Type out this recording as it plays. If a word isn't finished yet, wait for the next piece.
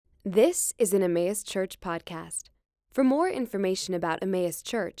This is an Emmaus Church podcast. For more information about Emmaus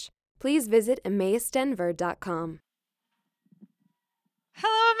Church, please visit emmausdenver.com.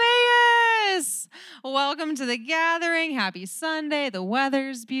 Hello, Emmaus! Welcome to the gathering. Happy Sunday. The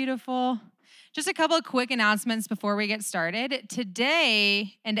weather's beautiful. Just a couple of quick announcements before we get started.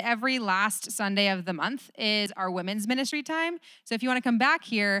 Today and every last Sunday of the month is our women's ministry time. So if you want to come back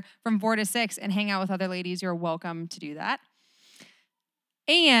here from 4 to 6 and hang out with other ladies, you're welcome to do that.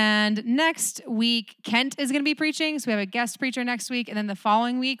 And next week, Kent is going to be preaching. So we have a guest preacher next week. And then the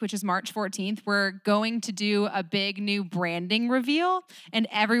following week, which is March 14th, we're going to do a big new branding reveal. And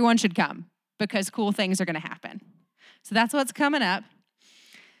everyone should come because cool things are going to happen. So that's what's coming up.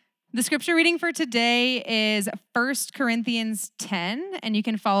 The scripture reading for today is 1 Corinthians 10. And you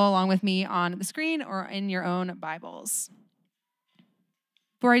can follow along with me on the screen or in your own Bibles.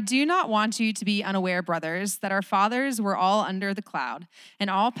 For I do not want you to be unaware, brothers, that our fathers were all under the cloud, and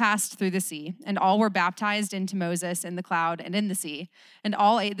all passed through the sea, and all were baptized into Moses in the cloud and in the sea, and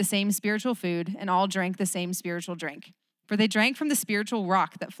all ate the same spiritual food, and all drank the same spiritual drink. For they drank from the spiritual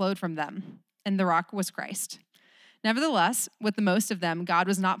rock that flowed from them, and the rock was Christ. Nevertheless, with the most of them, God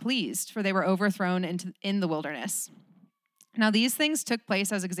was not pleased, for they were overthrown in the wilderness. Now these things took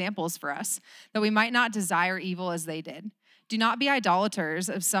place as examples for us, that we might not desire evil as they did. Do not be idolaters,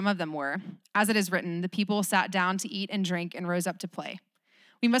 as some of them were. As it is written, the people sat down to eat and drink and rose up to play.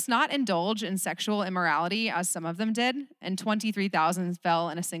 We must not indulge in sexual immorality, as some of them did, and 23,000 fell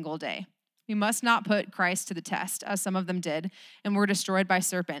in a single day. We must not put Christ to the test, as some of them did, and were destroyed by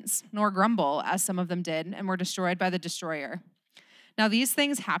serpents, nor grumble, as some of them did, and were destroyed by the destroyer. Now these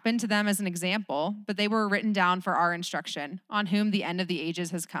things happened to them as an example, but they were written down for our instruction, on whom the end of the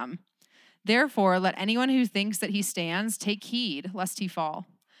ages has come. Therefore, let anyone who thinks that he stands take heed, lest he fall.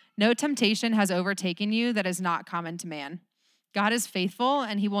 No temptation has overtaken you that is not common to man. God is faithful,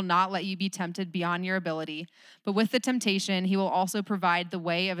 and he will not let you be tempted beyond your ability. But with the temptation, he will also provide the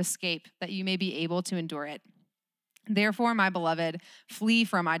way of escape, that you may be able to endure it. Therefore, my beloved, flee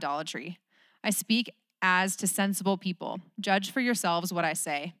from idolatry. I speak as to sensible people. Judge for yourselves what I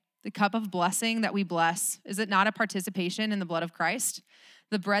say. The cup of blessing that we bless, is it not a participation in the blood of Christ?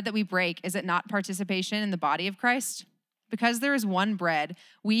 The bread that we break, is it not participation in the body of Christ? Because there is one bread,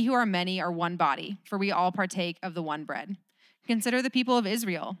 we who are many are one body, for we all partake of the one bread. Consider the people of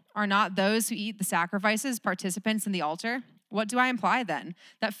Israel. Are not those who eat the sacrifices participants in the altar? What do I imply then?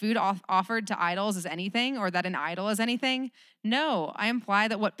 That food offered to idols is anything, or that an idol is anything? No, I imply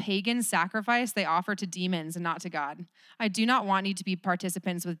that what pagans sacrifice, they offer to demons and not to God. I do not want you to be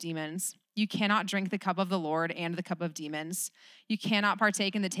participants with demons. You cannot drink the cup of the Lord and the cup of demons. You cannot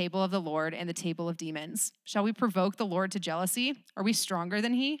partake in the table of the Lord and the table of demons. Shall we provoke the Lord to jealousy? Are we stronger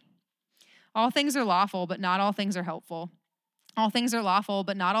than he? All things are lawful, but not all things are helpful. All things are lawful,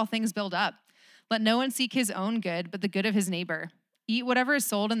 but not all things build up. Let no one seek his own good, but the good of his neighbor. Eat whatever is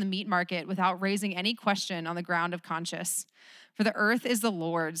sold in the meat market without raising any question on the ground of conscience. For the earth is the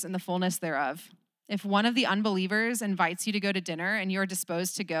Lord's and the fullness thereof. If one of the unbelievers invites you to go to dinner and you are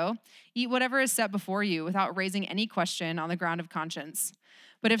disposed to go, eat whatever is set before you without raising any question on the ground of conscience.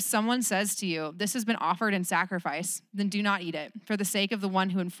 But if someone says to you, this has been offered in sacrifice, then do not eat it, for the sake of the one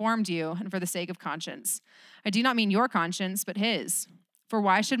who informed you and for the sake of conscience. I do not mean your conscience, but his. For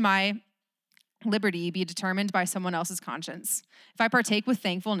why should my liberty be determined by someone else's conscience? If I partake with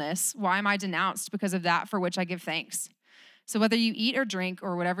thankfulness, why am I denounced because of that for which I give thanks? So whether you eat or drink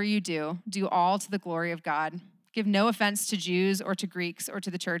or whatever you do, do all to the glory of God. Give no offense to Jews or to Greeks or to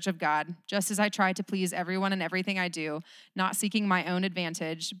the church of God, just as I try to please everyone in everything I do, not seeking my own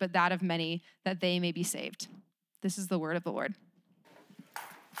advantage, but that of many, that they may be saved. This is the word of the Lord.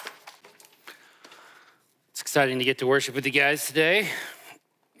 It's exciting to get to worship with you guys today.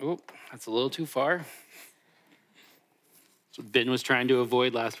 Oh, that's a little too far. That's what Ben was trying to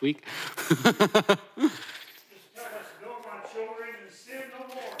avoid last week.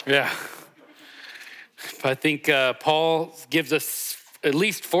 Yeah. But I think Paul gives us at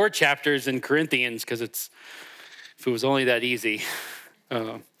least 4 chapters in Corinthians because if it was only that easy.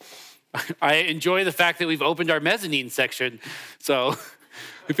 I enjoy the fact that we've opened our mezzanine section. So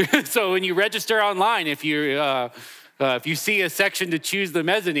when you register online, if you see a section to choose the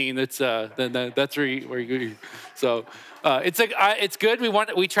mezzanine, that's where you. So it's good.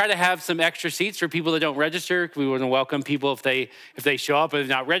 We try to have some extra seats for people that don't register. We want to welcome people if they show up and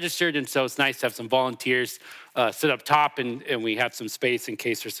they're not registered, and so it's nice to have some volunteers sit up top, and we have some space in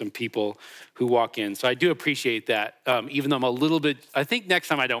case there's some people who walk in. So I do appreciate that. Even though I'm a little bit, I think next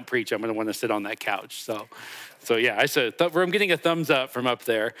time I don't preach, I'm going to want to sit on that couch. So yeah, I'm getting a thumbs up from up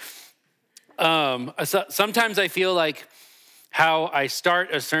there. Sometimes I feel like how I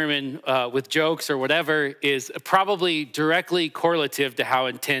start a sermon with jokes or whatever is probably directly correlative to how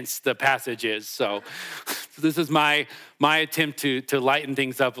intense the passage is. So this is my attempt to lighten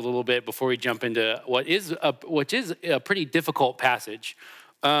things up a little bit before we jump into which is a pretty difficult passage.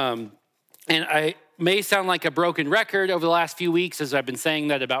 And I may sound like a broken record over the last few weeks as I've been saying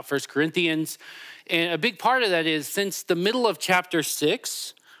that about 1 Corinthians. And a big part of that is since the middle of chapter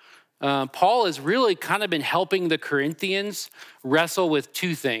 6, Paul has really kind of been helping the Corinthians wrestle with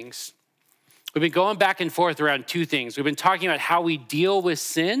two things. We've been going back and forth around two things. We've been talking about how we deal with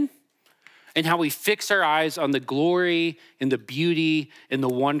sin and how we fix our eyes on the glory and the beauty and the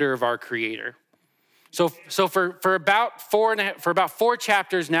wonder of our Creator. So for about 4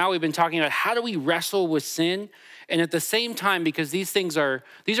 chapters now, we've been talking about how do we wrestle with sin, and at the same time, because these are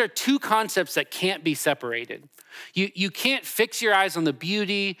two concepts that can't be separated. You can't fix your eyes on the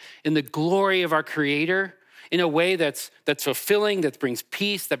beauty and the glory of our Creator in a way that's fulfilling, that brings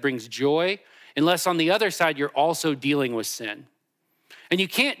peace, that brings joy, unless on the other side you're also dealing with sin. And you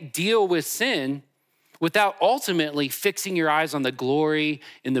can't deal with sin without ultimately fixing your eyes on the glory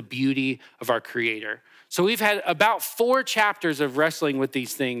and the beauty of our Creator. So we've had about 4 chapters of wrestling with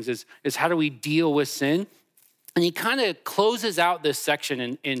these things is how do we deal with sin? And he kind of closes out this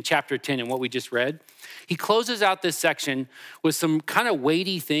section in chapter 10 in what we just read. He closes out this section with some kind of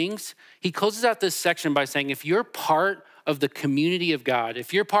weighty things. He closes out this section by saying, if you're part of the community of God,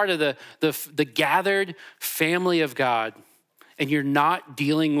 if you're part of the gathered family of God, and you're not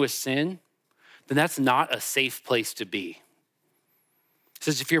dealing with sin, then that's not a safe place to be. It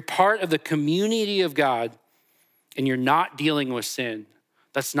says, if you're part of the community of God and you're not dealing with sin,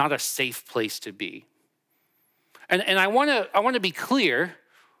 that's not a safe place to be. And I want to be clear,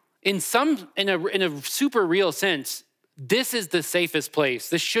 in a super real sense, this is the safest place.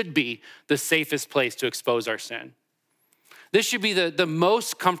 This should be the safest place to expose our sin. This should be the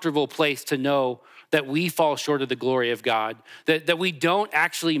most comfortable place to know that we fall short of the glory of God, that we don't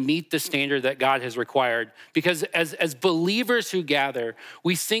actually meet the standard that God has required. Because as believers who gather,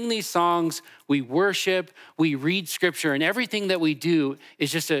 we sing these songs, we worship, we read scripture, and everything that we do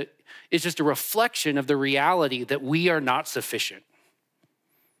is just a reflection of the reality that we are not sufficient.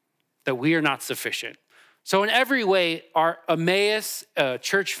 That we are not sufficient. So in every way, our Emmaus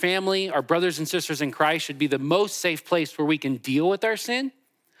church family, our brothers and sisters in Christ should be the most safe place where we can deal with our sin.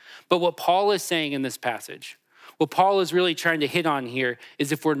 But what Paul is saying in this passage, what Paul is really trying to hit on here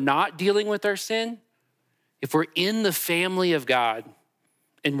is if we're not dealing with our sin, if we're in the family of God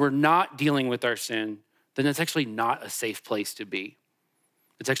and we're not dealing with our sin, then it's actually not a safe place to be.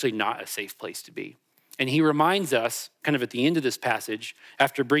 It's actually not a safe place to be. And he reminds us kind of at the end of this passage,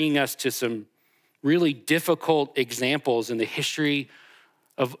 after bringing us to some really difficult examples in the history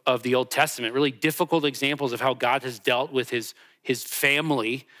of the Old Testament, really difficult examples of how God has dealt with his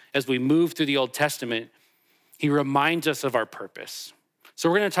family as we move through the Old Testament, he reminds us of our purpose. So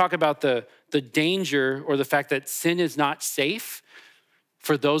we're going to talk about the danger or the fact that sin is not safe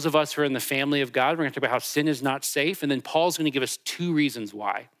for those of us who are in the family of God. We're going to talk about how sin is not safe, and then Paul's going to give us 2 reasons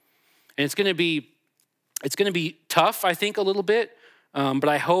why. And it's going to be tough, I think, a little bit. But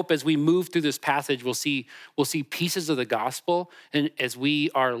I hope as we move through this passage, we'll see pieces of the gospel. And as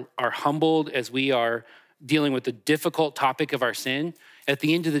we are humbled, as we are dealing with the difficult topic of our sin, at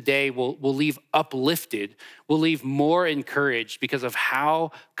the end of the day, we'll leave uplifted. We'll leave more encouraged because of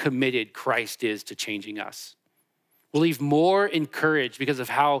how committed Christ is to changing us. We'll leave more encouraged because of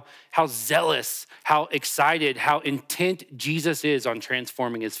how zealous, how excited, how intent Jesus is on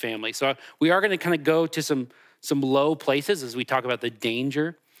transforming his family. So we are going to kind of go to some low places as we talk about the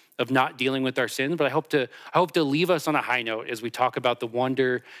danger of not dealing with our sins, but I hope to leave us on a high note as we talk about the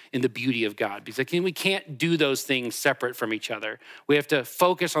wonder and the beauty of God, because we can't do those things separate from each other. We have to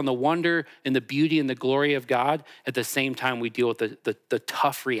focus on the wonder and the beauty and the glory of God at the same time we deal with the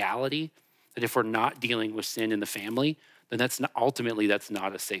tough reality that if we're not dealing with sin in the family, then that's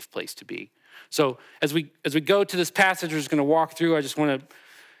not a safe place to be. So as we go to this passage, we're just going to walk through. I just want to.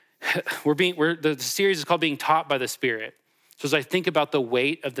 The series is called Being Taught by the Spirit. So as I think about the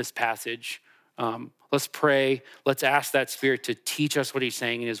weight of this passage, let's pray. Let's ask that Spirit to teach us what he's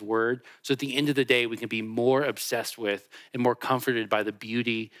saying in his word. So at the end of the day, we can be more obsessed with and more comforted by the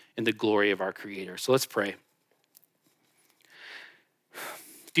beauty and the glory of our Creator. So let's pray.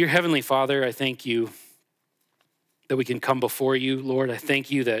 Dear Heavenly Father, I thank you that we can come before you. Lord, I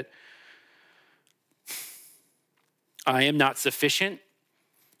thank you that I am not sufficient.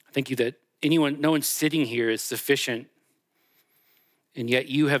 Thank you that no one sitting here is sufficient, and yet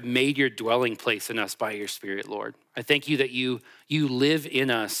you have made your dwelling place in us by your Spirit, Lord. I thank you that you live in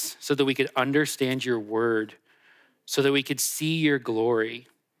us so that we could understand your word, so that we could see your glory,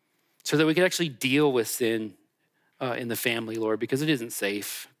 so that we could actually deal with sin in the family, Lord, because it isn't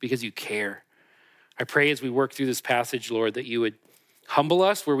safe, because you care. I pray as we work through this passage, Lord, that you would humble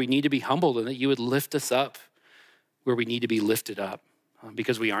us where we need to be humbled and that you would lift us up where we need to be lifted up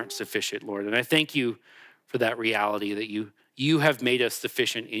because we aren't sufficient, Lord. And I thank you for that reality that you have made us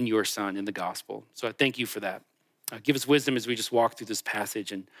sufficient in your Son, in the gospel. So I thank you for that. Give us wisdom as we just walk through this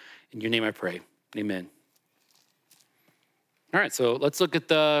passage. And in your name I pray, amen. All right, so let's look at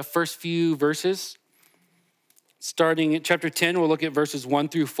the first few verses. Starting at chapter 10, we'll look at verses 1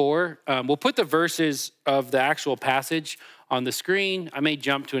 through 4. We'll put the verses of the actual passage on the screen. I may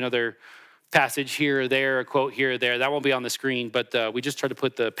jump to another passage here or there, a quote here or there. That won't be on the screen, but we just try to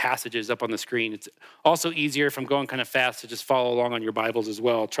put the passages up on the screen. It's also easier if I'm going kind of fast to just follow along on your Bibles as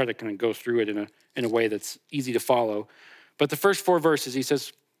well. I'll try to kind of go through it in a way that's easy to follow. But the first 4 verses, he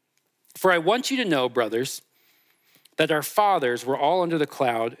says, "For I want you to know, brothers, that our fathers were all under the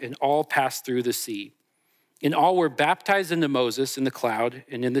cloud and all passed through the sea. And all were baptized into Moses in the cloud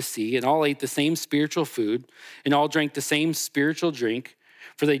and in the sea, and all ate the same spiritual food, and all drank the same spiritual drink,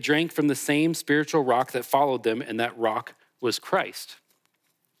 for they drank from the same spiritual rock that followed them, and that rock was Christ."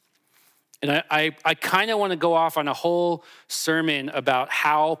 And I kind of want to go off on a whole sermon about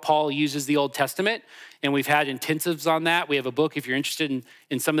how Paul uses the Old Testament, and we've had intensives on that. We have a book if you're interested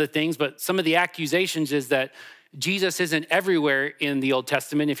in some of the things, but some of the accusations is that Jesus isn't everywhere in the Old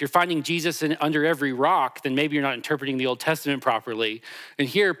Testament. If you're finding Jesus under every rock, then maybe you're not interpreting the Old Testament properly. And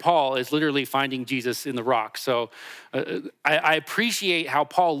here, Paul is literally finding Jesus in the rock. So I appreciate how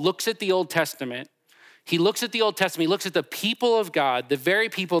Paul looks at the Old Testament. He looks at the Old Testament. He looks at the people of God, the very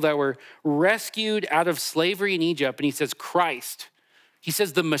people that were rescued out of slavery in Egypt. And he says, Christ. He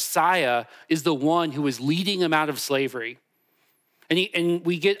says the Messiah is the one who is leading them out of slavery. And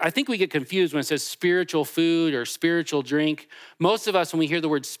I think we get confused when it says spiritual food or spiritual drink. Most of us, when we hear the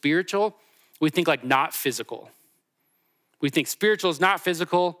word spiritual, we think like not physical. We think spiritual is not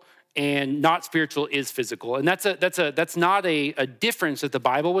physical and not spiritual is physical. And that's not a difference that the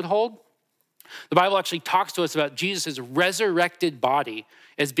Bible would hold. The Bible actually talks to us about Jesus' resurrected body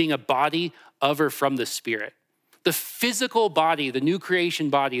as being a body of or from the Spirit. The physical body, the new creation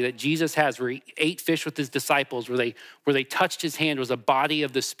body that Jesus has, where he ate fish with his disciples, where they touched his hand, was a body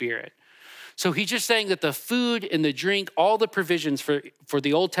of the Spirit. So he's just saying that the food and the drink, all the provisions for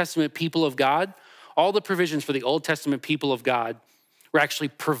the Old Testament people of God, all the provisions for the Old Testament people of God were actually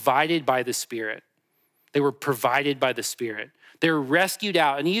provided by the Spirit. They were provided by the Spirit. They were rescued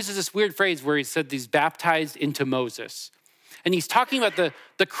out. And he uses this weird phrase where he said he's baptized into Moses. And he's talking about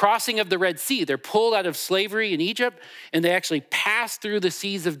the crossing of the Red Sea. They're pulled out of slavery in Egypt, and they actually pass through the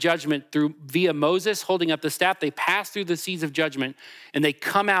seas of judgment via Moses holding up the staff. They pass through the seas of judgment, and they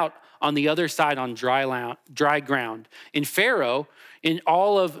come out on the other side on dry ground. In Pharaoh, in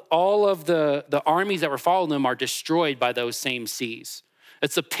all of the armies that were following them are destroyed by those same seas.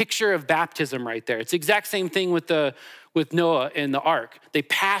 It's a picture of baptism right there. It's the exact same thing with Noah and the ark. They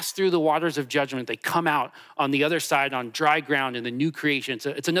pass through the waters of judgment. They come out on the other side on dry ground in the new creation.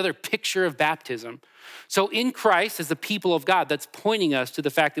 It's another picture of baptism. So in Christ, as the people of God, that's pointing us to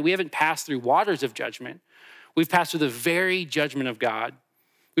the fact that we haven't passed through waters of judgment. We've passed through the very judgment of God.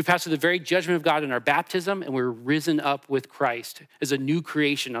 We've passed through the very judgment of God in our baptism, and we're risen up with Christ as a new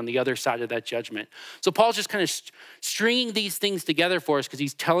creation on the other side of that judgment. So Paul's just kind of stringing these things together for us because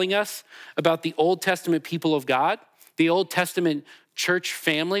he's telling us about the Old Testament people of God, the Old Testament church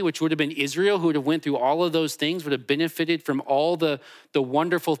family, which would have been Israel, who would have went through all of those things, would have benefited from all the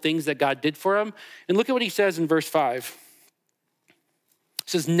wonderful things that God did for them. And look at what he says in verse 5. It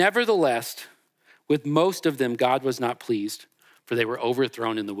says, "Nevertheless, with most of them God was not pleased, for they were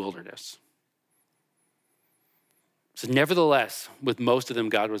overthrown in the wilderness." So nevertheless, with most of them,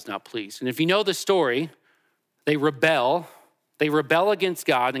 God was not pleased. And if you know the story, they rebel against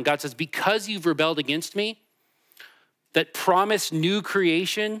God, and God says, because you've rebelled against me, that promised new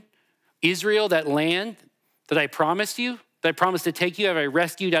creation, Israel, that land that I promised you, that I promised to take you, have I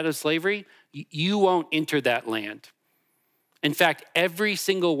rescued out of slavery, you won't enter that land. In fact, every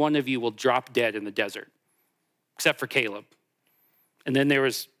single one of you will drop dead in the desert, except for Caleb. And then there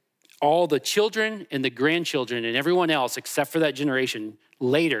was all the children and the grandchildren and everyone else except for that generation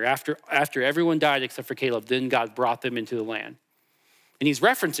later, after everyone died except for Caleb, then God brought them into the land. And he's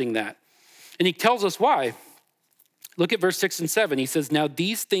referencing that. And he tells us why. Look at verse 6 and 7. He says, "Now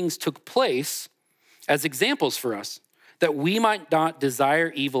these things took place as examples for us, that we might not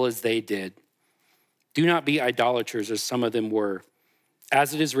desire evil as they did. Do not be idolaters as some of them were.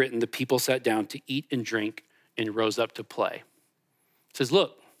 As it is written, the people sat down to eat and drink and rose up to play." It says,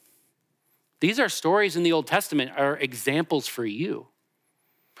 look, These are stories in the Old Testament are examples for you.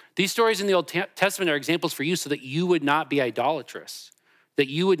 These stories in the Old Testament are examples for you so that you would not be idolatrous, that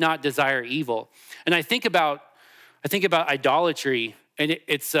you would not desire evil. And I think about idolatry, and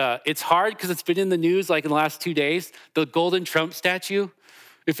it's hard because it's been in the news like in the last 2 days, the golden Trump statue.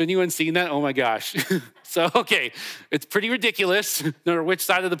 If anyone's seen that, oh my gosh. So, okay, it's pretty ridiculous. No matter which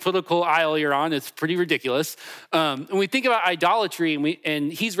side of the political aisle you're on, it's pretty ridiculous. When we think about idolatry,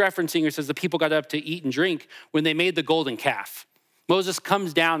 and he's referencing or says the people got up to eat and drink when they made the golden calf. Moses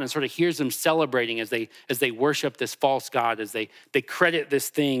comes down and sort of hears them celebrating as they worship this false god, as they credit this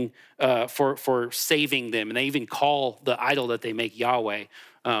thing for saving them, and they even call the idol that they make Yahweh.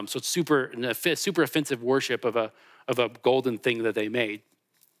 So it's super offensive worship of a golden thing that they made.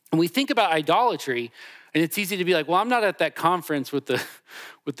 And we think about idolatry, and it's easy to be like, well, I'm not at that conference with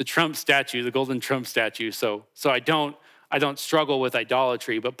the Trump statue, the golden Trump statue, so I don't struggle with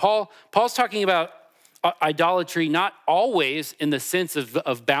idolatry. But Paul's talking about idolatry not always in the sense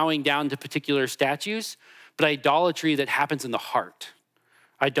of bowing down to particular statues, but idolatry that happens in the heart.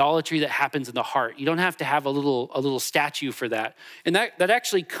 Idolatry that happens in the heart. You don't have to have a little statue for that. And that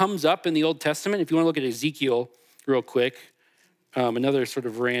actually comes up in the Old Testament. If you want to look at Ezekiel real quick, another sort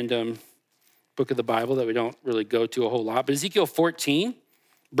of random book of the Bible that we don't really go to a whole lot. But Ezekiel 14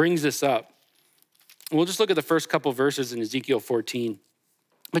 brings this up. And we'll just look at the first couple verses in Ezekiel 14.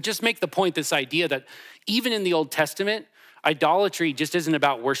 But just make the point, this idea that even in the Old Testament, idolatry just isn't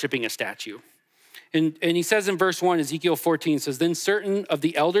about worshiping a statue. And he says in verse 1, Ezekiel 14 says, "Then certain of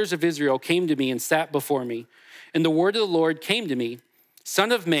the elders of Israel came to me and sat before me. And the word of the Lord came to me,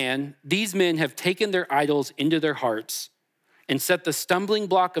 Son of man, these men have taken their idols into their hearts and set the stumbling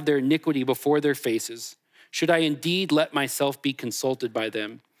block of their iniquity before their faces. Should I indeed let myself be consulted by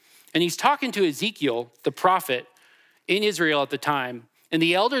them?" And he's talking to Ezekiel, the prophet, in Israel at the time. And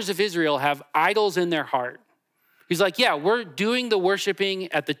the elders of Israel have idols in their heart. He's like, yeah, we're doing the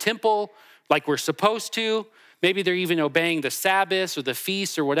worshiping at the temple like we're supposed to. Maybe they're even obeying the Sabbaths or the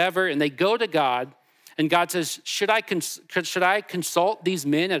feasts or whatever. And they go to God, and God says, should I consult these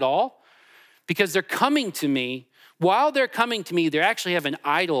men at all? Because they're coming to me. While they're coming to me, they actually have an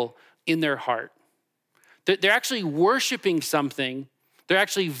idol in their heart. They're actually worshiping something. They're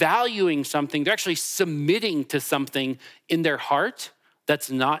actually valuing something. They're actually submitting to something in their heart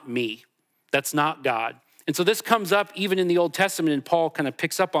that's not me. That's not God. And so this comes up even in the Old Testament, and Paul kind of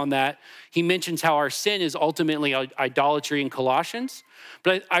picks up on that. He mentions how our sin is ultimately idolatry in Colossians.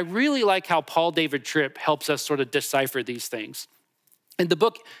 But I really like how Paul David Tripp helps us sort of decipher these things. In the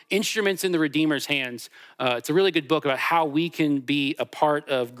book, Instruments in the Redeemer's Hands, it's a really good book about how we can be a part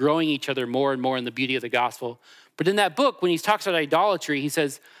of growing each other more and more in the beauty of the gospel. But in that book, when he talks about idolatry, he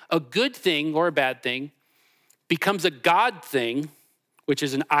says a good thing or a bad thing becomes a God thing, which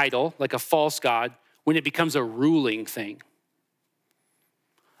is an idol, like a false god, when it becomes a ruling thing.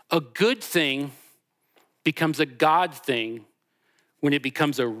 A good thing becomes a God thing when it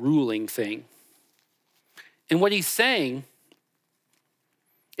becomes a ruling thing. And what he's saying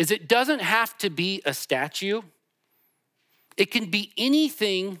is it doesn't have to be a statue. It can be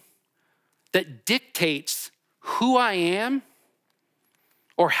anything that dictates who I am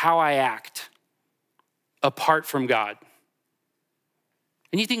or how I act apart from God.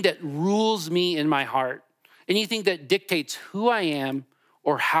 Anything that rules me in my heart, anything that dictates who I am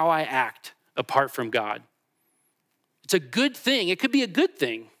or how I act apart from God. It's a good thing. It could be a good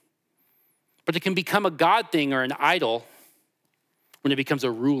thing, but it can become a God thing or an idol when it becomes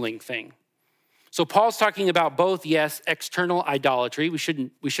a ruling thing. So Paul's talking about both, yes, external idolatry. We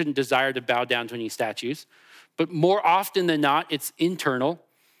shouldn't desire to bow down to any statues, but more often than not, it's internal.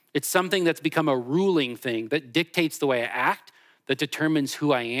 It's something that's become a ruling thing that dictates the way I act, that determines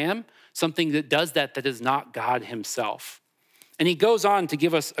who I am, something that does that is not God himself. And he goes on to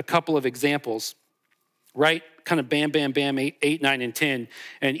give us a couple of examples, right? Kind of bam, bam, bam, 8, 9, and 10.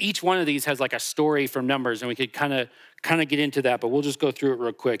 And each one of these has like a story from Numbers, and we could kind of get into that, but we'll just go through it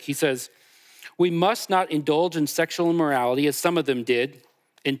real quick. He says, "We must not indulge in sexual immorality as some of them did,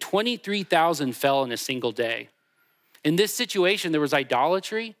 and 23,000 fell in a single day. In this situation, there was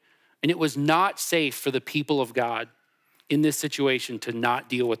idolatry, and it was not safe for the people of God in this situation to not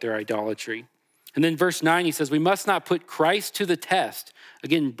deal with their idolatry." And then verse 9, he says, "We must not put Christ to the test."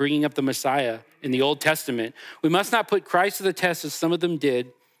 Again, bringing up the Messiah in the Old Testament. "We must not put Christ to the test as some of them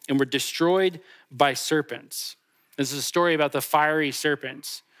did and were destroyed by serpents." This is a story about the fiery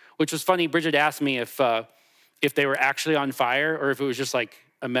serpents, which was funny. Bridget asked me if they were actually on fire or if it was just like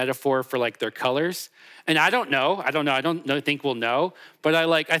a metaphor for like their colors. And I don't think we'll know, but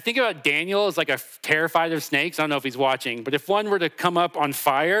I think about Daniel as like terrified of snakes. I don't know if he's watching, but if one were to come up on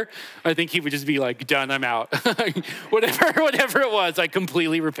fire, I think he would just be like, done, I'm out. whatever it was, I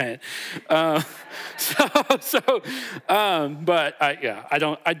completely repent. I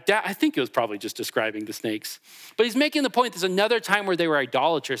think it was probably just describing the snakes. But he's making the point there's another time where they were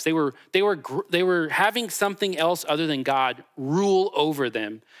idolatrous. They were having something else other than God rule over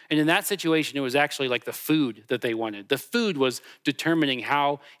them. And in that situation, it was actually like the food that they wanted. The food was determining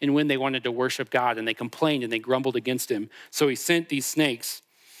how and when they wanted to worship God, and they complained and they grumbled against him. So he sent these snakes.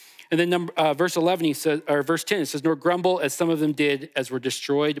 And then verse 11, verse 10, it says, nor grumble as some of them did, as were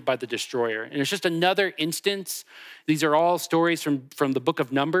destroyed by the destroyer. And it's just another instance. These are all stories from the book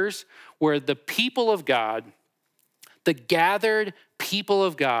of Numbers, where the people of God, the gathered people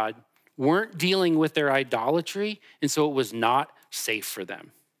of God, weren't dealing with their idolatry, and so it was not safe for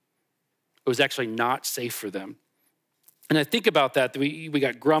them. It was actually not safe for them. And I think about that. We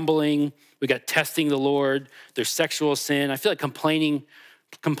got grumbling, we got testing the Lord, there's sexual sin. I feel like complaining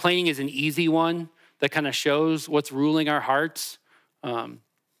is an easy one that kind of shows what's ruling our hearts. Whether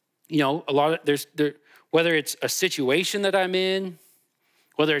it's a situation that I'm in,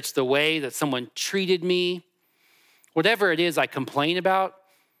 whether it's the way that someone treated me, whatever it is I complain about,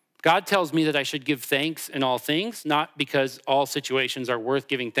 God tells me that I should give thanks in all things, not because all situations are worth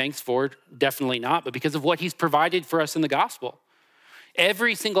giving thanks for, definitely not, but because of what he's provided for us in the gospel.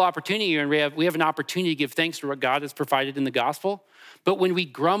 Every single opportunity, and we have an opportunity to give thanks for what God has provided in the gospel. But when we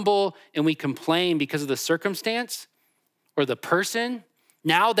grumble and we complain because of the circumstance or the person,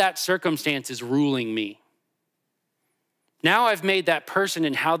 now that circumstance is ruling me. Now I've made that person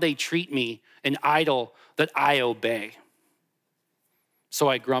and how they treat me an idol that I obey. So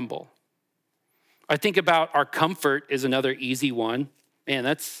I grumble. I think about our comfort is another easy one. Man,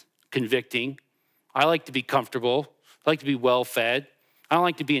 that's convicting. I like to be comfortable. I like to be well-fed. I don't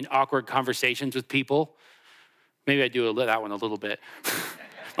like to be in awkward conversations with people. Maybe I do that one a little bit.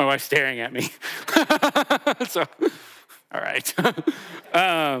 My wife's staring at me. So, all right.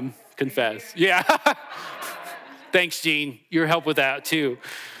 Confess. Yeah. Thanks, Gene. Your help with that too.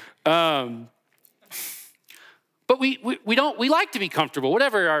 But we like to be comfortable,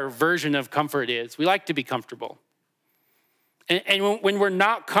 whatever our version of comfort is. We like to be comfortable. And when we're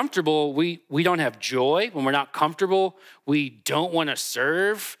not comfortable, we don't have joy. When we're not comfortable, we don't want to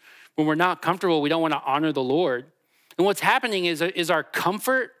serve. When we're not comfortable, we don't want to honor the Lord. And what's happening is our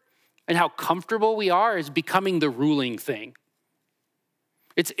comfort and how comfortable we are is becoming the ruling thing.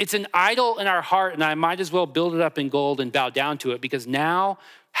 It's an idol in our heart, and I might as well build it up in gold and bow down to it, because now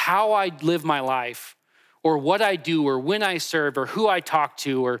how I live my life, or what I do, or when I serve, or who I talk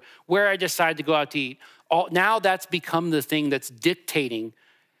to, or where I decide to go out to eat, now that's become the thing that's dictating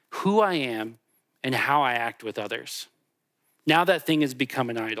who I am and how I act with others. Now that thing has become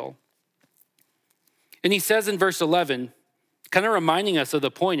an idol. And he says in verse 11, kind of reminding us of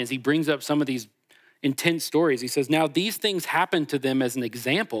the point as he brings up some of these intense stories. He says, now these things happened to them as an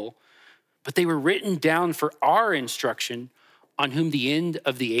example, but they were written down for our instruction, on whom the end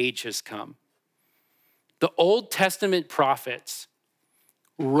of the age has come. The Old Testament prophets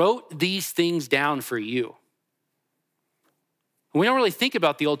wrote these things down for you. We don't really think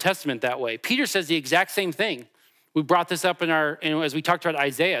about the Old Testament that way. Peter says the exact same thing. We brought this up as we talked about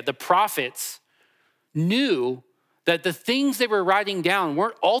Isaiah. The prophets knew that the things they were writing down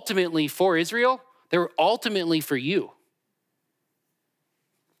weren't ultimately for Israel, they were ultimately for you.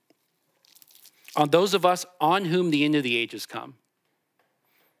 On those of us on whom the end of the age has come.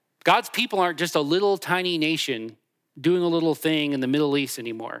 God's people aren't just a little tiny nation doing a little thing in the Middle East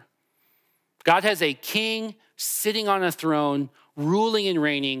anymore. God has a king sitting on a throne, ruling and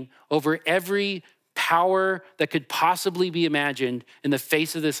reigning over every power that could possibly be imagined in the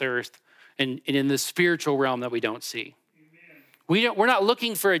face of this earth and in the spiritual realm that we don't see. We're not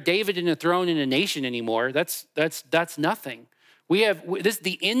looking for a David and a throne in a nation anymore. That's nothing.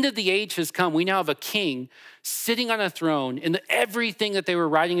 The end of the age has come. We now have a king sitting on a throne, and everything that they were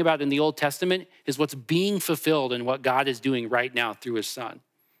writing about in the Old Testament is what's being fulfilled in what God is doing right now through his son.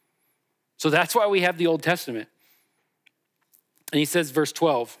 So that's why we have the Old Testament. And he says, verse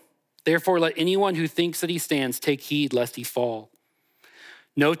 12, therefore let anyone who thinks that he stands take heed lest he fall.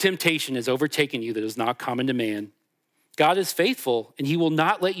 No temptation has overtaken you that is not common to man. God is faithful, and he will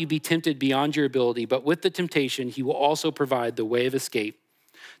not let you be tempted beyond your ability, but with the temptation, he will also provide the way of escape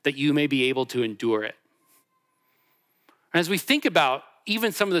that you may be able to endure it. As we think about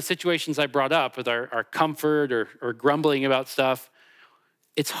even some of the situations I brought up with our comfort or grumbling about stuff,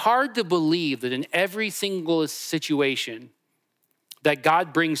 it's hard to believe that in every single situation, that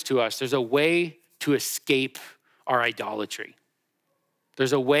God brings to us, there's a way to escape our idolatry.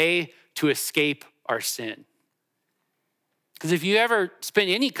 There's a way to escape our sin. Because if you ever spend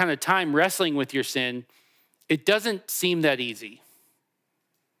any kind of time wrestling with your sin, it doesn't seem that easy.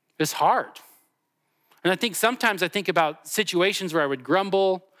 It's hard. And I think sometimes I think about situations where I would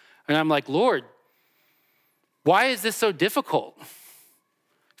grumble and I'm like, Lord, why is this so difficult?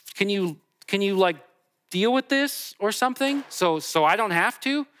 Can you like deal with this or something so I don't have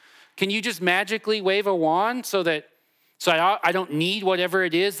to? Can you just magically wave a wand so I don't need whatever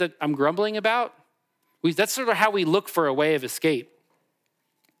it is that I'm grumbling about? That's sort of how we look for a way of escape.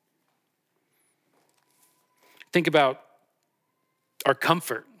 Think about our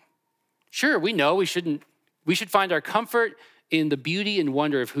comfort. Sure, we know we should find our comfort in the beauty and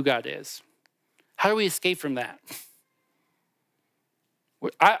wonder of who God is. How do we escape from that?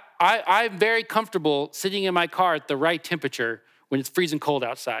 I'm very comfortable sitting in my car at the right temperature when it's freezing cold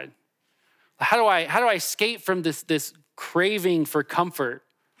outside. How do I escape from this craving for comfort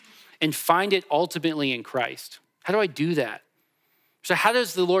and find it ultimately in Christ? How do I do that? So how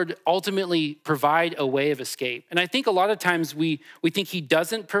does the Lord ultimately provide a way of escape? And I think a lot of times we think he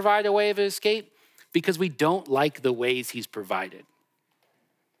doesn't provide a way of escape because we don't like the ways he's provided.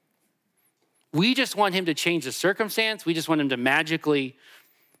 We just want him to change the circumstance. We just want him to magically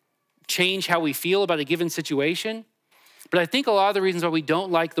change how we feel about a given situation. But I think a lot of the reasons why we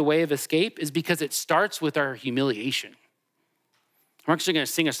don't like the way of escape is because it starts with our humiliation. I'm actually going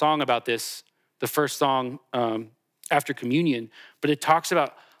to sing a song about this, the first song after communion, but it talks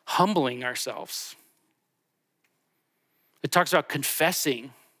about humbling ourselves. It talks about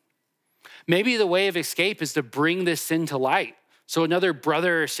confessing. Maybe the way of escape is to bring this sin to light so another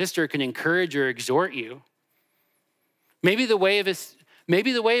brother or sister can encourage or exhort you. Maybe the way of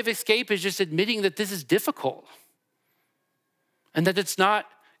escape is just admitting that this is difficult and that it's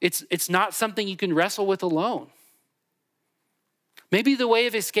not something you can wrestle with alone. Maybe the way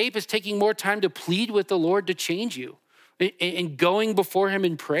of escape is taking more time to plead with the Lord to change you and going before him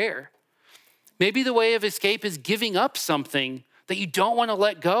in prayer. Maybe the way of escape is giving up something that you don't want to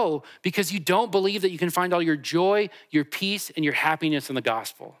let go because you don't believe that you can find all your joy, your peace, and your happiness in the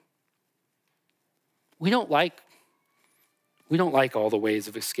gospel. We don't like all the ways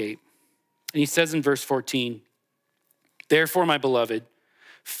of escape. And he says in verse 14, therefore, my beloved,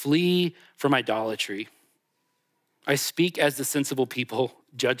 flee from idolatry. I speak as the sensible people.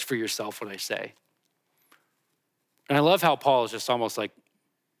 Judge for yourself what I say. And I love how Paul is just almost like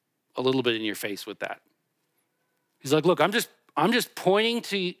a little bit in your face with that. He's like, look, I'm just pointing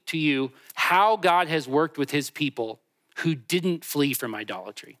to you how God has worked with his people who didn't flee from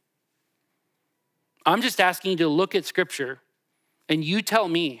idolatry. I'm just asking you to look at scripture and you tell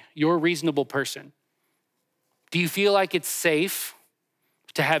me, you're a reasonable person. Do you feel like it's safe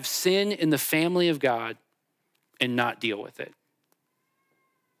to have sin in the family of God and not deal with it?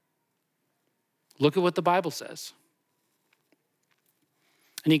 Look at what the Bible says.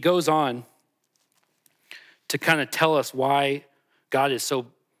 And he goes on to kind of tell us why God is so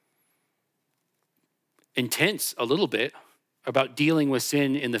intense a little bit about dealing with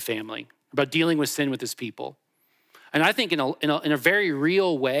sin in the family, about dealing with sin with his people. And I think in a very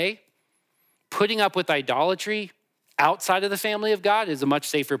real way, putting up with idolatry outside of the family of God is a much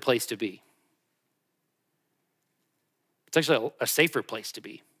safer place to be. It's actually a safer place to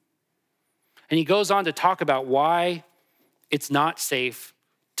be. And he goes on to talk about why it's not safe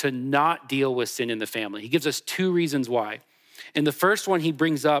to not deal with sin in the family. He gives us two reasons why. And the first one he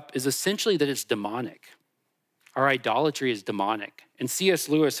brings up is essentially that it's demonic. Our idolatry is demonic. And C.S.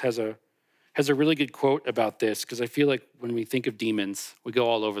 Lewis has a really good quote about this because I feel like when we think of demons, we go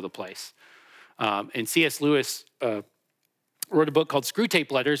all over the place. And C.S. Lewis wrote a book called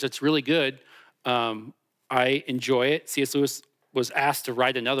Screwtape Letters. It's really good. I enjoy it. C.S. Lewis was asked to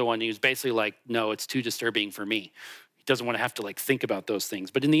write another one. And he was basically like, no, it's too disturbing for me. He doesn't want to have to think about those things.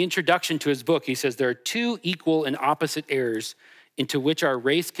 But in the introduction to his book, he says, there are two equal and opposite errors into which our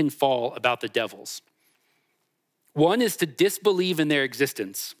race can fall about the devils. One is to disbelieve in their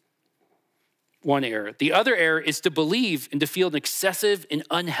existence. One error. The other error is to believe and to feel an excessive and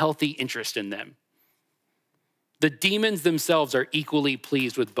unhealthy interest in them. The demons themselves are equally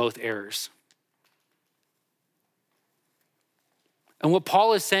pleased with both errors. And what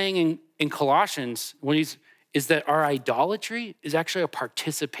Paul is saying in Colossians is that our idolatry is actually a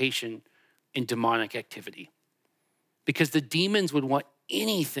participation in demonic activity. Because the demons would want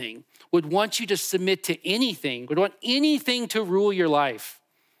anything, would want you to submit to anything, would want anything to rule your life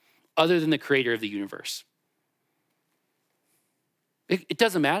other than the creator of the universe. It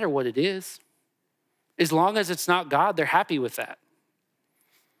doesn't matter what it is. As long as it's not God, they're happy with that.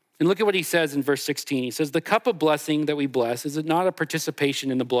 And look at what he says in verse 16. He says, the cup of blessing that we bless, is it not a participation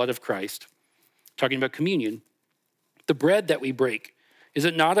in the blood of Christ? Talking about communion. The bread that we break, is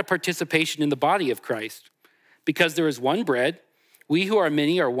it not a participation in the body of Christ? Because there is one bread, we who are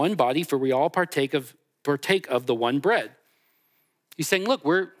many are one body, for we all partake of the one bread. He's saying, look,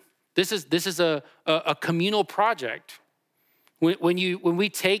 this is a communal project. When we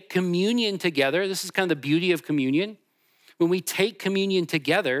take communion together, this is kind of the beauty of communion. When we take communion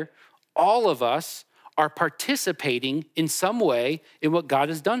together, all of us are participating in some way in what God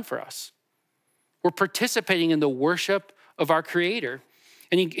has done for us. We're participating in the worship of our Creator.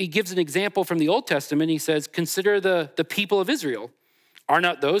 And he gives an example from the Old Testament. He says, consider the people of Israel. Are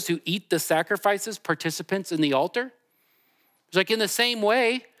not those who eat the sacrifices participants in the altar? It's like in the same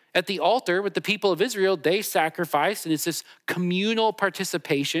way, at the altar with the people of Israel, they sacrifice, and it's this communal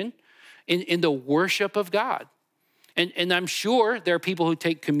participation in the worship of God. And I'm sure there are people who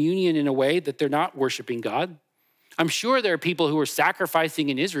take communion in a way that they're not worshiping God. I'm sure there are people who are sacrificing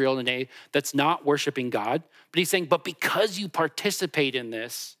in Israel in a way that's not worshiping God. But he's saying, but because you participate in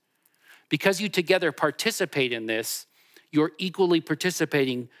this, because you together participate in this, you're equally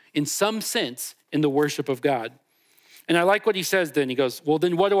participating in some sense in the worship of God. And I like what he says then. He goes, well,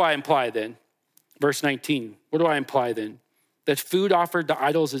 then what do I imply then? Verse 19, what do I imply then? That food offered to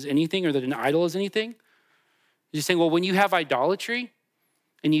idols is anything, or that an idol is anything? He's saying, well, when you have idolatry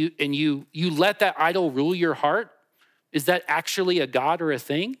and you let that idol rule your heart, is that actually a god or a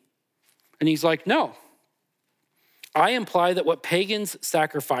thing? And he's like, no. I imply that what pagans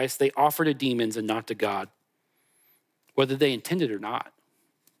sacrifice, they offer to demons and not to God, whether they intend it or not.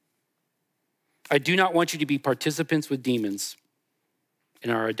 I do not want you to be participants with demons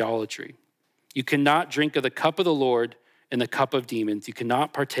in our idolatry. You cannot drink of the cup of the Lord and the cup of demons. You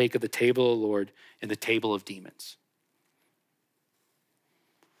cannot partake of the table of the Lord and the table of demons.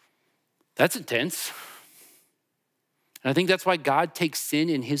 That's intense. And I think that's why God takes sin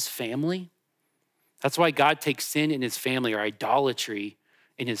in his family. That's why God takes sin in his family, or idolatry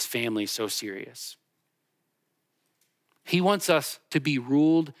in his family, so serious. He wants us to be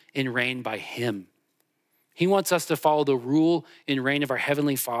ruled and reigned by him. He wants us to follow the rule and reign of our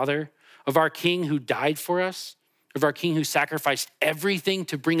Heavenly Father, of our King who died for us, of our King who sacrificed everything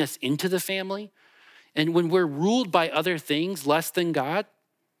to bring us into the family. And when we're ruled by other things less than God,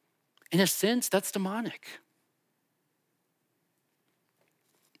 in a sense, that's demonic.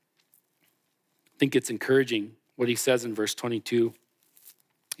 I think it's encouraging what he says in verse 22.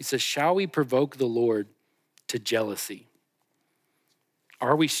 He says, shall we provoke the Lord to jealousy?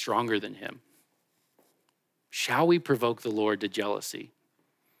 Are we stronger than him? Shall we provoke the Lord to jealousy?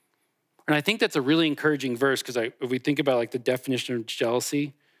 And I think that's a really encouraging verse, because if we think about like the definition of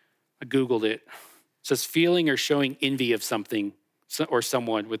jealousy, I Googled it. It says feeling or showing envy of something or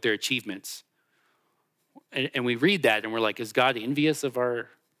someone with their achievements. And we read that and we're like, is God envious of our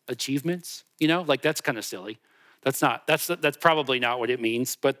achievements? You know, like that's kind of silly. That's probably not what it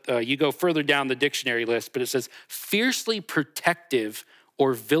means. But you go further down the dictionary list, but it says fiercely protective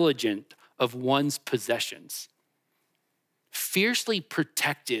or vigilant of one's possessions. Fiercely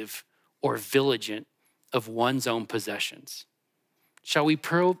protective or vigilant of one's own possessions. Shall we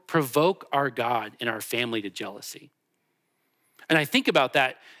provoke our God and our family to jealousy? And I think about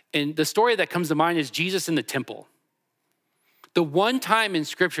that, and the story that comes to mind is Jesus in the temple. The one time in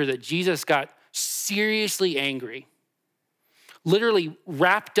scripture that Jesus got seriously angry, literally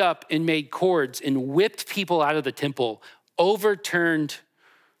wrapped up and made cords and whipped people out of the temple, overturned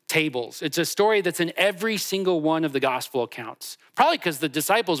tables. It's a story that's in every single one of the gospel accounts. Probably because the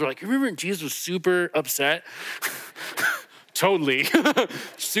disciples were like, remember when Jesus was super upset? Totally.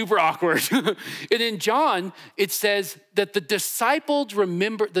 Super awkward. And in John, it says that the disciples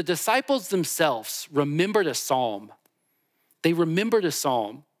themselves remembered a psalm. They remembered a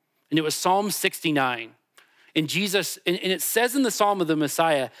psalm, and it was Psalm 69. And Jesus, and it says in the Psalm of the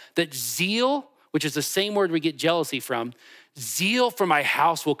Messiah that zeal, which is the same word we get jealousy from, zeal for my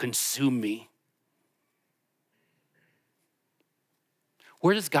house will consume me.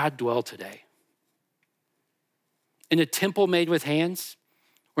 Where does God dwell today? In a temple made with hands,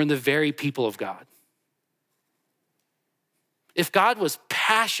 or in the very people of God? If God was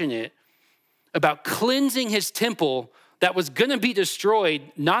passionate about cleansing his temple that was gonna be destroyed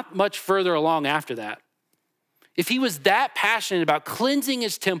not much further along after that, if he was that passionate about cleansing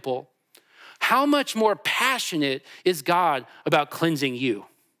his temple, how much more passionate is God about cleansing you?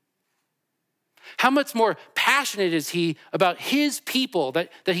 How much more passionate is he about his people that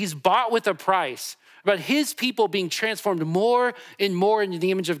he's bought with a price, about his people being transformed more and more into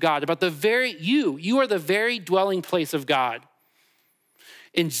the image of God, about you are the very dwelling place of God.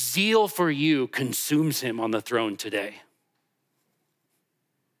 and zeal for you consumes him on the throne today.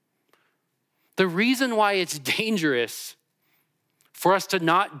 The reason why it's dangerous for us to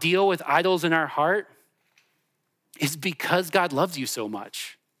not deal with idols in our heart is because God loves you so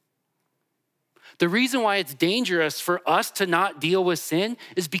much. The reason why it's dangerous for us to not deal with sin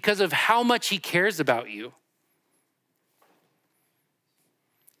is because of how much he cares about you.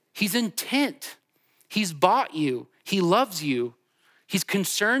 He's intent. He's bought you. He loves you. He's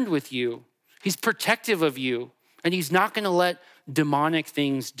concerned with you. He's protective of you. And he's not going to let demonic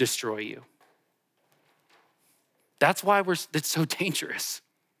things destroy you. That's why it's so dangerous.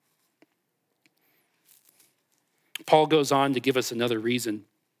 Paul goes on to give us another reason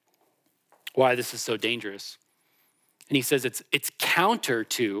why this is so dangerous. And he says it's counter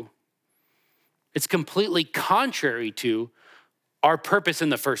to, it's completely contrary to our purpose in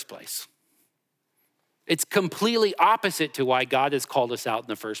the first place. It's completely opposite to why God has called us out in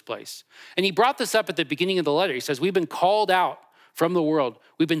the first place. And he brought this up at the beginning of the letter. He says, we've been called out from the world.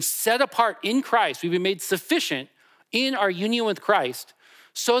 We've been set apart in Christ. We've been made sufficient in our union with Christ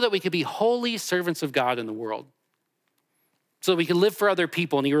so that we could be holy servants of God in the world, so that we can live for other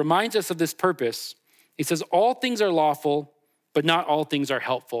people. And he reminds us of this purpose. He says, all things are lawful, but not all things are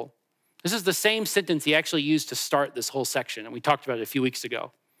helpful. This is the same sentence he actually used to start this whole section, and we talked about it a few weeks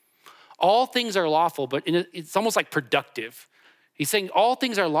ago. All things are lawful, but it's almost like productive. He's saying all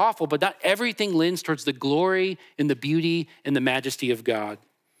things are lawful, but not everything lends towards the glory and the beauty and the majesty of God.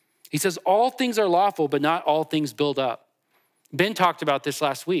 He says all things are lawful, but not all things build up. Ben talked about this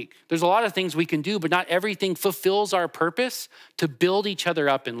last week. There's a lot of things we can do, but not everything fulfills our purpose to build each other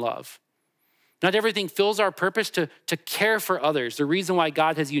up in love. Not everything fills our purpose to care for others, the reason why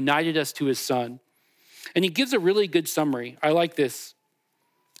God has united us to his son. And he gives a really good summary. I like this.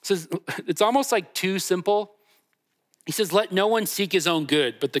 It says, it's almost like too simple. He says, let no one seek his own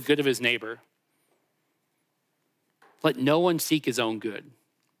good, but the good of his neighbor. Let no one seek his own good.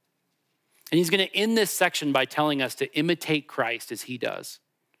 And he's going to end this section by telling us to imitate Christ as he does.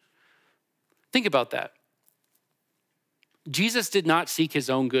 Think about that. Jesus did not seek his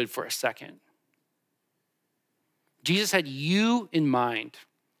own good for a second. Jesus had you in mind,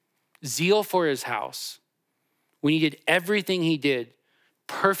 zeal for his house, when he did everything he did,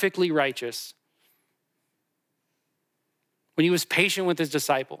 perfectly righteous, when he was patient with his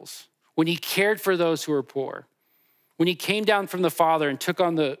disciples, when he cared for those who were poor, when he came down from the Father and took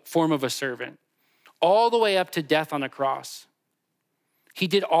on the form of a servant, all the way up to death on a cross. He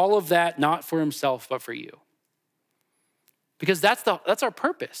did all of that not for himself, but for you. Because that's our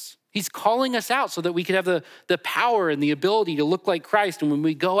purpose. He's calling us out so that we could have the power and the ability to look like Christ. And when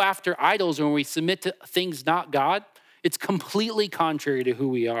we go after idols or when we submit to things not God, it's completely contrary to who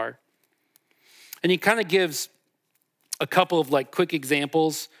we are. And he kind of gives a couple of quick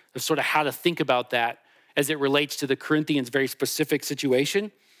examples of sort of how to think about that as it relates to the Corinthians' very specific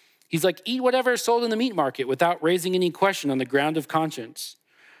situation. He's like, eat whatever is sold in the meat market without raising any question on the ground of conscience.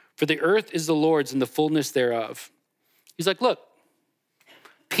 For the earth is the Lord's and the fullness thereof. He's like, look,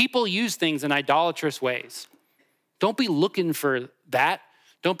 people use things in idolatrous ways. Don't be looking for that.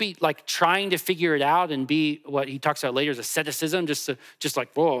 Don't be trying to figure it out and be what he talks about later as asceticism, just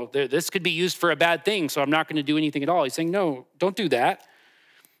like, whoa, this could be used for a bad thing, so I'm not going to do anything at all. He's saying, no, don't do that.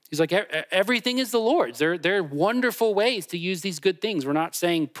 He's like, everything is the Lord's. There are wonderful ways to use these good things. We're not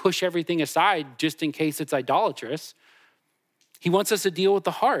saying push everything aside just in case it's idolatrous. He wants us to deal with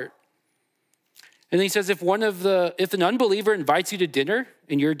the heart. And then he says, if an unbeliever invites you to dinner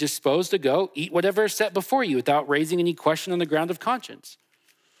and you're disposed to go, eat whatever is set before you without raising any question on the ground of conscience.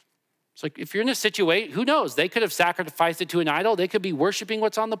 It's like, if you're in a situation, who knows? They could have sacrificed it to an idol. They could be worshiping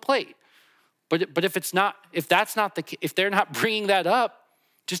what's on the plate. But if they're not bringing that up,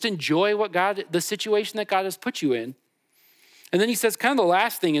 just enjoy the situation that God has put you in. And then he says, kind of the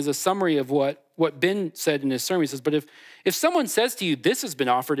last thing is a summary of what Ben said in his sermon. He says, but if someone says to you, this has been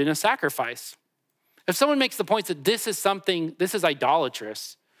offered in a sacrifice, if someone makes the point that this is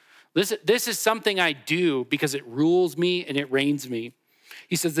idolatrous, this is something I do because it rules me and it reigns me,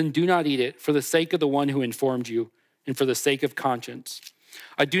 he says, then do not eat it for the sake of the one who informed you and for the sake of conscience.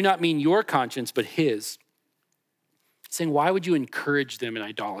 I do not mean your conscience, but his. Saying, why would you encourage them in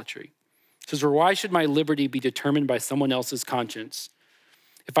idolatry? He says, or why should my liberty be determined by someone else's conscience?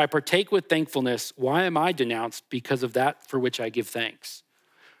 If I partake with thankfulness, why am I denounced because of that for which I give thanks?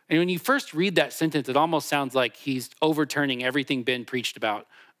 And when you first read that sentence, it almost sounds like he's overturning everything Ben preached about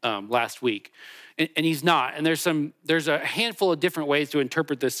last week. And he's not. And there's a handful of different ways to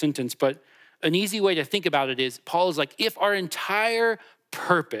interpret this sentence, but an easy way to think about it is, Paul is like, if our entire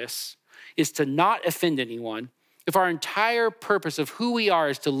purpose is to not offend anyone, if our entire purpose of who we are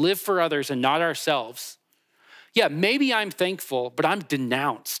is to live for others and not ourselves, yeah, maybe I'm thankful, but I'm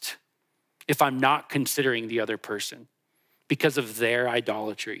denounced if I'm not considering the other person because of their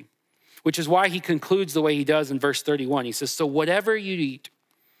idolatry, which is why he concludes the way he does in verse 31. He says, so whatever you eat,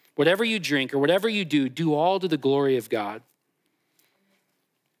 whatever you drink, or whatever you do all to the glory of God.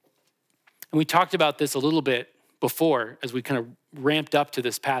 And we talked about this a little bit before as we kind of ramped up to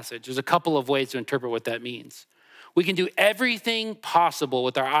this passage. There's a couple of ways to interpret what that means. We can do everything possible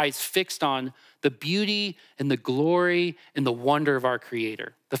with our eyes fixed on the beauty and the glory and the wonder of our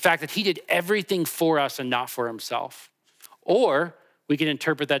Creator. The fact that he did everything for us and not for himself. Or we can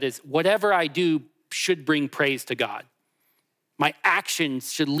interpret that as whatever I do should bring praise to God. My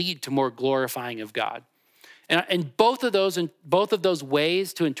actions should lead to more glorifying of God. And both of those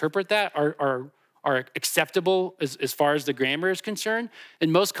ways to interpret that are acceptable as far as the grammar is concerned.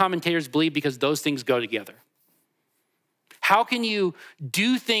 And most commentators believe because those things go together. How can you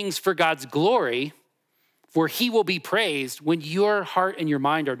do things for God's glory where he will be praised when your heart and your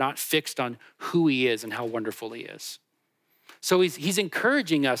mind are not fixed on who he is and how wonderful he is? So he's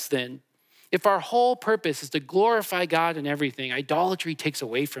encouraging us then, if our whole purpose is to glorify God in everything, idolatry takes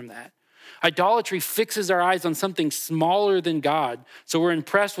away from that. Idolatry fixes our eyes on something smaller than God. So we're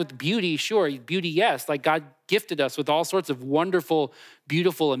impressed with beauty, sure, beauty, yes, like God gifted us with all sorts of wonderful,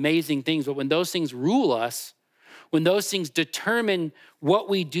 beautiful, amazing things. But when those things rule us, when those things determine what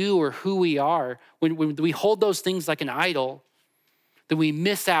we do or who we are, when we hold those things like an idol, then we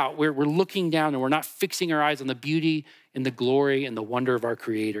miss out. We're looking down and we're not fixing our eyes on the beauty and the glory and the wonder of our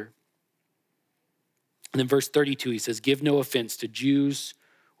Creator. And then verse 32, he says, give no offense to Jews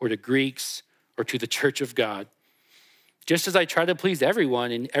or to Greeks or to the church of God, just as I try to please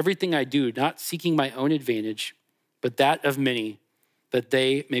everyone in everything I do, not seeking my own advantage, but that of many, that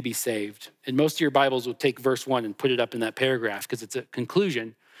they may be saved. And most of your Bibles will take verse 1 and put it up in that paragraph because it's a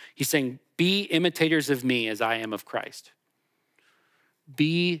conclusion. He's saying, be imitators of me as I am of Christ.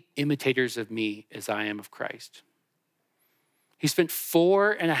 Be imitators of me as I am of Christ. He spent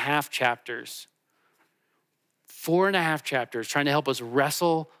 4.5 chapters trying to help us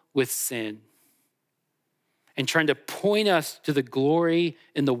wrestle with sin and trying to point us to the glory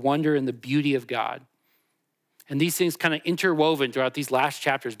and the wonder and the beauty of God. And these things kind of interwoven throughout these last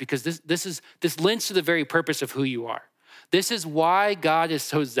chapters because this links to the very purpose of who you are. This is why God is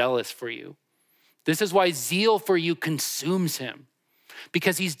so zealous for you. This is why zeal for you consumes him,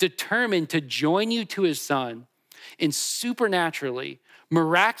 because he's determined to join you to his Son and supernaturally,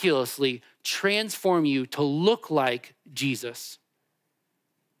 miraculously transform you to look like Jesus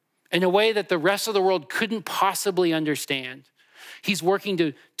in a way that the rest of the world couldn't possibly understand. He's working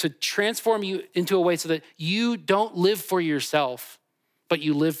to transform you into a way so that you don't live for yourself, but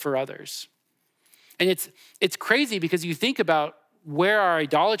you live for others. And it's crazy because you think about where our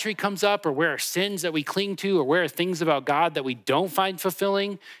idolatry comes up or where our sins that we cling to or where are things about God that we don't find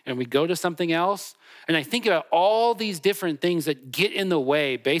fulfilling and we go to something else. And I think about all these different things that get in the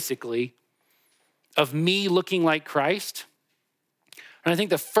way, basically, of me looking like Christ. And I think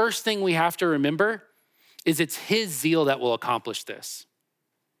the first thing we have to remember is it's his zeal that will accomplish this.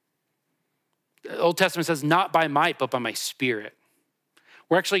 The Old Testament says, not by might, but by my Spirit.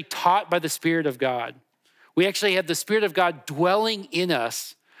 We're actually taught by the Spirit of God. We actually have the Spirit of God dwelling in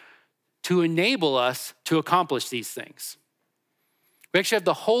us to enable us to accomplish these things. We actually have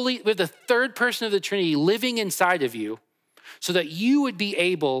the third person of the Trinity living inside of you so that you would be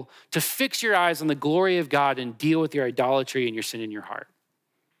able to fix your eyes on the glory of God and deal with your idolatry and your sin in your heart.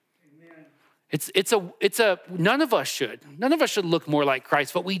 Amen. None of us should look more like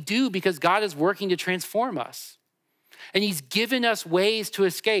Christ, but we do because God is working to transform us. And he's given us ways to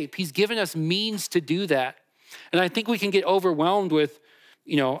escape. He's given us means to do that. And I think we can get overwhelmed with,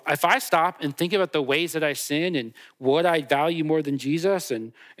 if I stop and think about the ways that I sin and what I value more than Jesus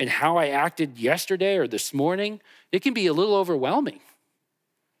and how I acted yesterday or this morning, it can be a little overwhelming.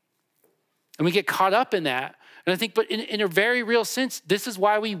 And we get caught up in that. And I think, but in a very real sense, this is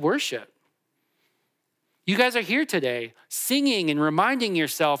why we worship. You guys are here today singing and reminding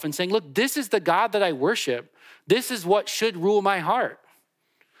yourself and saying, look, this is the God that I worship. This is what should rule my heart.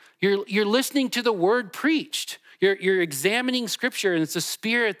 You're listening to the word preached. You're examining scripture, and it's the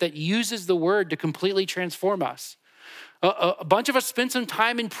Spirit that uses the word to completely transform us. A bunch of us spent some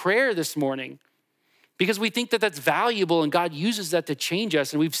time in prayer this morning because we think that that's valuable and God uses that to change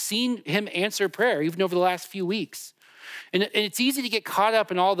us. And we've seen him answer prayer even over the last few weeks. And it's easy to get caught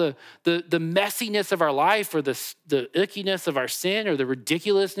up in all the messiness of our life or the ickiness of our sin or the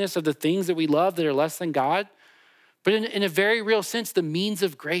ridiculousness of the things that we love that are less than God. But in a very real sense, the means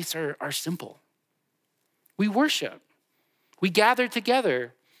of grace are simple. We worship. We gather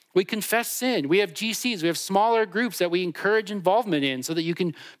together. We confess sin. We have GCs. We have smaller groups that we encourage involvement in so that you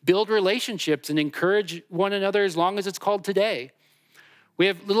can build relationships and encourage one another as long as it's called today. We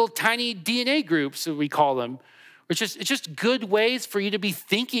have little tiny DNA groups, we call them. It's just good ways for you to be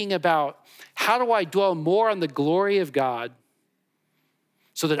thinking about, how do I dwell more on the glory of God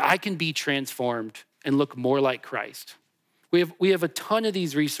so that I can be transformed and look more like Christ? We have a ton of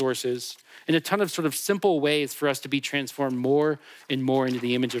these resources and a ton of sort of simple ways for us to be transformed more and more into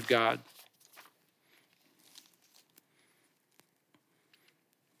the image of God.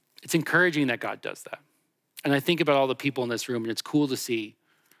 It's encouraging that God does that. And I think about all the people in this room, and it's cool to see.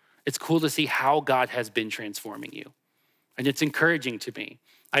 It's cool to see how God has been transforming you. And it's encouraging to me.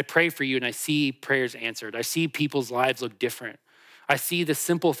 I pray for you and I see prayers answered. I see people's lives look different. I see the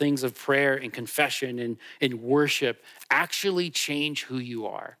simple things of prayer and confession and worship actually change who you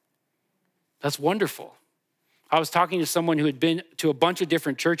are. That's wonderful. I was talking to someone who had been to a bunch of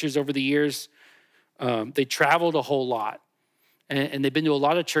different churches over the years. They traveled a whole lot. And they've been to a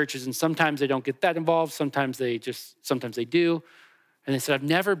lot of churches, and sometimes they don't get that involved. Sometimes they do. And they said, I've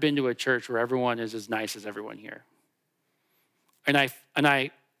never been to a church where everyone is as nice as everyone here. And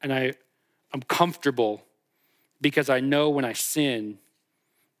I'm comfortable because I know when I sin,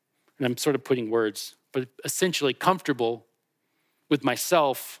 and I'm sort of putting words, but essentially comfortable with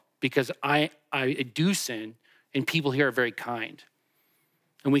myself because I do sin, and people here are very kind.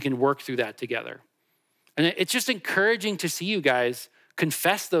 And we can work through that together. And it's just encouraging to see you guys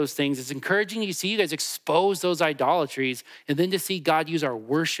confess those things. It's encouraging to see you guys expose those idolatries, and then to see God use our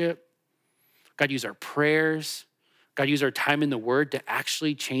worship, God use our prayers, God use our time in the Word to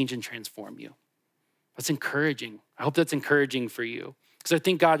actually change and transform you. That's encouraging. I hope that's encouraging for you, because I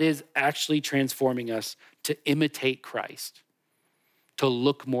think God is actually transforming us to imitate Christ, to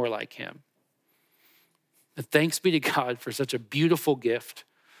look more like him. And thanks be to God for such a beautiful gift,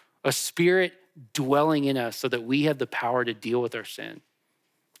 a Spirit dwelling in us so that we have the power to deal with our sin,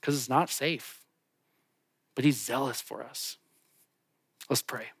 because it's not safe, but he's zealous for us. Let's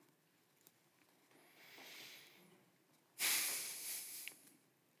pray.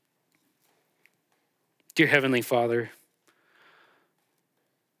 Dear Heavenly Father,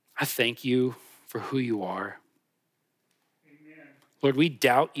 I thank you for who you are. Amen. Lord, we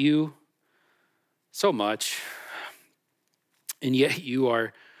doubt you so much, and yet you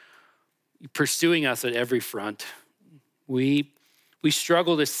are pursuing us at every front. We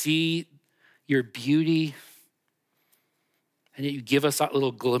struggle to see your beauty, and yet you give us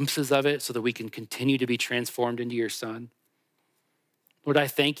little glimpses of it so that we can continue to be transformed into your Son. Lord, I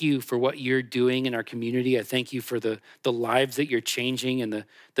thank you for what you're doing in our community. I thank you for the lives that you're changing and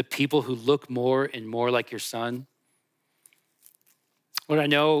the people who look more and more like your Son. Lord, I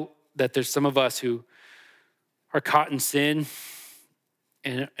know that there's some of us who are caught in sin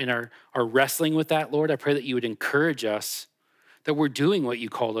and are wrestling with that, Lord. I pray that you would encourage us that we're doing what you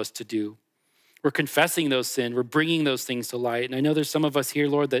called us to do. We're confessing those sins. We're bringing those things to light. And I know there's some of us here,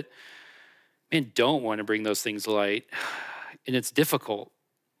 Lord, that, don't want to bring those things to light. And it's difficult.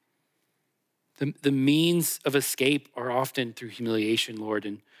 The means of escape are often through humiliation, Lord.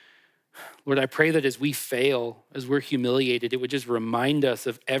 And Lord, I pray that as we fail, as we're humiliated, it would just remind us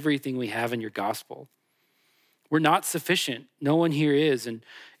of everything we have in your gospel. We're not sufficient. No one here is. And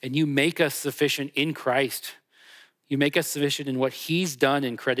you make us sufficient in Christ. You make us sufficient in what he's done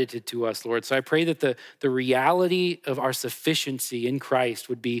and credited to us, Lord. So I pray that the reality of our sufficiency in Christ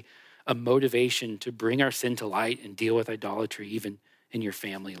would be a motivation to bring our sin to light and deal with idolatry, even in your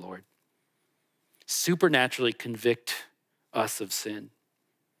family, Lord. Supernaturally convict us of sin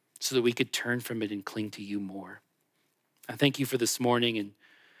so that we could turn from it and cling to you more. I thank you for this morning and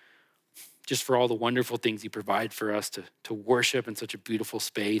just for all the wonderful things you provide for us to worship in such a beautiful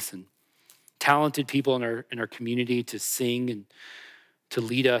space, and talented people in our community to sing and to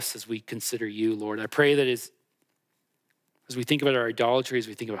lead us as we consider you, Lord. I pray that as we think about our idolatry, as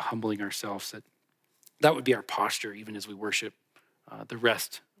we think about humbling ourselves, that would be our posture even as we worship the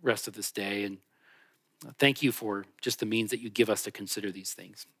rest of this day. And thank you for just the means that you give us to consider these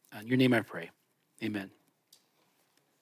things. In your name I pray, amen.